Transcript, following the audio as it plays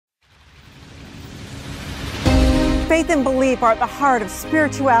Faith and belief are at the heart of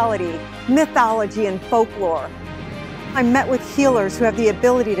spirituality, mythology, and folklore. I met with healers who have the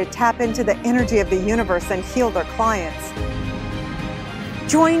ability to tap into the energy of the universe and heal their clients.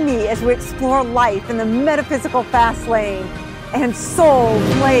 Join me as we explore life in the metaphysical fast lane and soul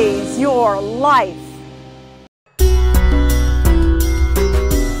blaze your life.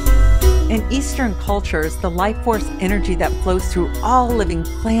 In Eastern cultures, the life force energy that flows through all living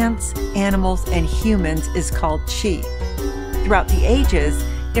plants, animals, and humans is called qi. Throughout the ages,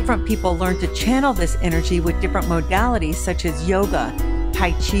 different people learned to channel this energy with different modalities such as yoga,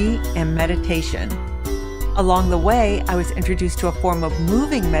 tai chi, and meditation. Along the way, I was introduced to a form of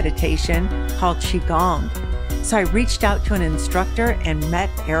moving meditation called qigong. So I reached out to an instructor and met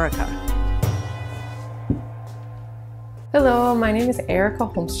Erica. Hello, my name is Erica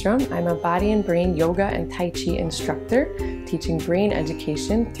Holmstrom. I'm a body and brain yoga and tai chi instructor, teaching brain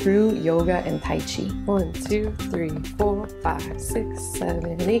education through yoga and tai chi. 1, 2, 3, 4, 5, 6,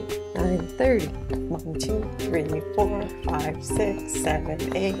 7, 8, 9, 30. 1, 2, 3, 4, 5, 6,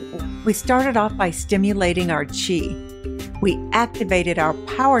 7, 8. We started off by stimulating our qi. We activated our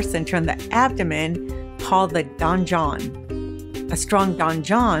power center in the abdomen called the danjian. A strong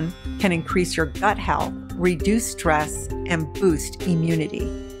danjian can increase your gut health, reduce stress, and boost immunity.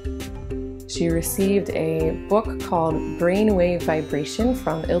 She received a book called Brainwave Vibration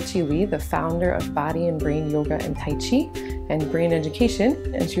from Ilchi Lee, the founder of Body and Brain Yoga and Tai Chi and Brain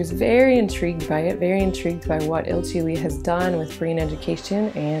Education. And she was very intrigued by it, very intrigued by what Ilchi Lee has done with brain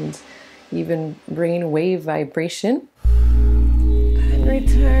education and even brainwave vibration. And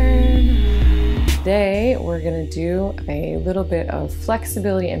return. Today, we're gonna do a little bit of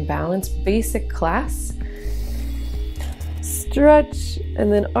flexibility and balance basic class. Stretch and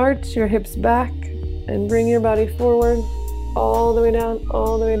then arch your hips back and bring your body forward, all the way down,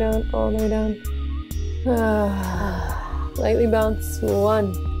 all the way down, all the way down. Lightly bounce.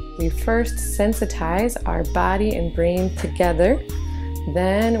 1. We first sensitize our body and brain together.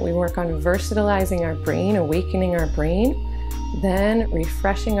 Then we work on versatalizing our brain, awakening our brain. Then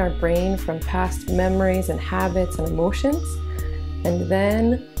refreshing our brain from past memories and habits and emotions. And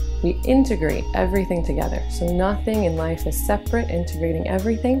then we integrate everything together. So nothing in life is separate, integrating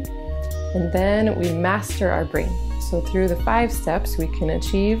everything. And then we master our brain. So through the 5 steps, we can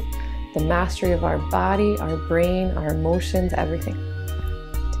achieve the mastery of our body, our brain, our emotions, everything.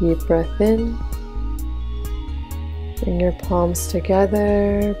 Deep breath in. Bring your palms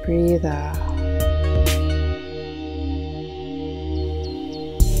together, breathe out.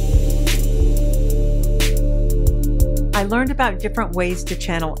 I learned about different ways to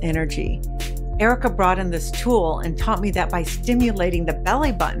channel energy. Erica brought in this tool and taught me that by stimulating the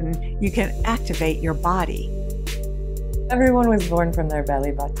belly button, you can activate your body. Everyone was born from their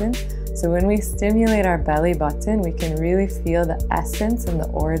belly button. So when we stimulate our belly button, we can really feel the essence and the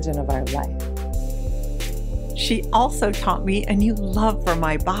origin of our life. She also taught me a new love for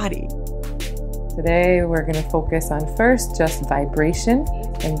my body. Today, we're going to focus on first just vibration,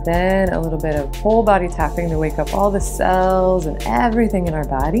 and then a little bit of whole body tapping to wake up all the cells and everything in our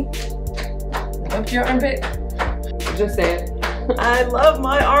body. Up to your armpit. Just say it. I love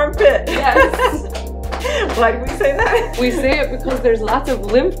my armpit. Yes. Why do we say that? We say it because there's lots of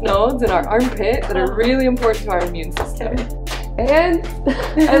lymph nodes in our armpit that are really important to our immune system. And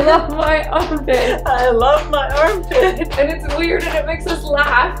I love my armpit. I love my armpit. And it's weird and it makes us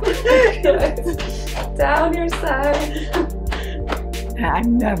laugh. Down your side. I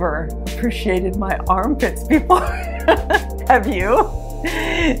never appreciated my armpits before. Have you?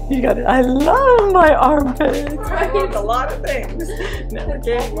 You got it. I love my armpits. Right. I love a lot of things. Never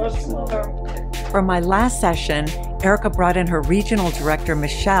gave love to my armpit. For my last session, Erica brought in her regional director,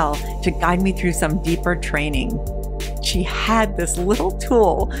 Michelle, to guide me through some deeper training. She had this little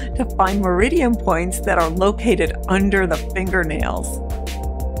tool to find meridian points that are located under the fingernails.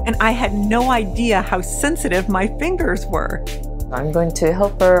 And I had no idea how sensitive my fingers were. I'm going to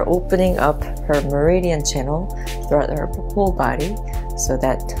help her opening up her meridian channel throughout her whole body so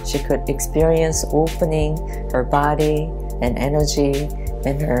that she could experience opening her body and energy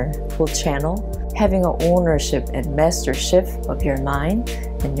in her whole channel, having an ownership and mastership of your mind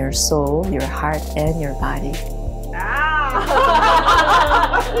and your soul, your heart, and your body.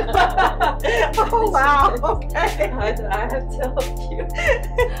 Oh, wow, okay. I have to help you.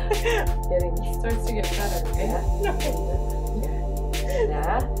 It starts to get better, right?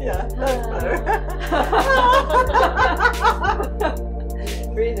 Yeah, that's better.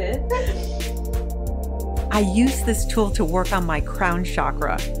 Breathe in. I used this tool to work on my crown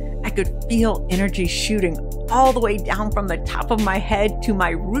chakra. I could feel energy shooting all the way down from the top of my head to my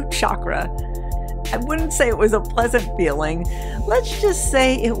root chakra. I wouldn't say it was a pleasant feeling. Let's just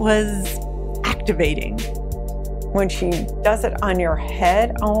say it was activating. When she does it on your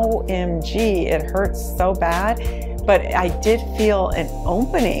head, OMG, it hurts so bad. But I did feel an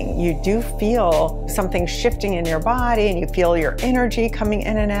opening. You do feel something shifting in your body, and you feel your energy coming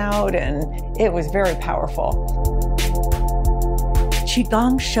in and out, and it was very powerful.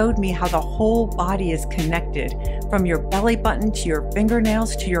 Qigong showed me how the whole body is connected, from your belly button to your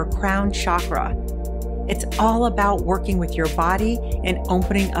fingernails to your crown chakra. It's all about working with your body and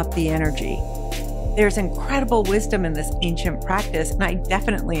opening up the energy. There's incredible wisdom in this ancient practice, and I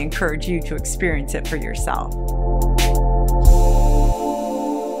definitely encourage you to experience it for yourself.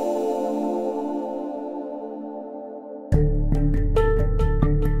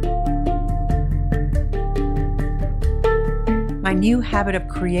 My new habit of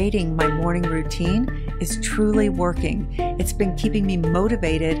creating my morning routine is truly working. It's been keeping me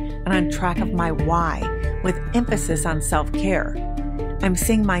motivated and on track of my why, with emphasis on self-care. I'm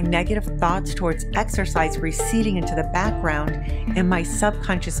seeing my negative thoughts towards exercise receding into the background, and my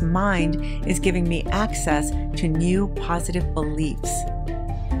subconscious mind is giving me access to new positive beliefs.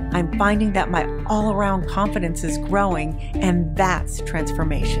 I'm finding that my all-around confidence is growing, and that's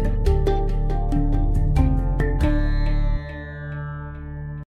transformation.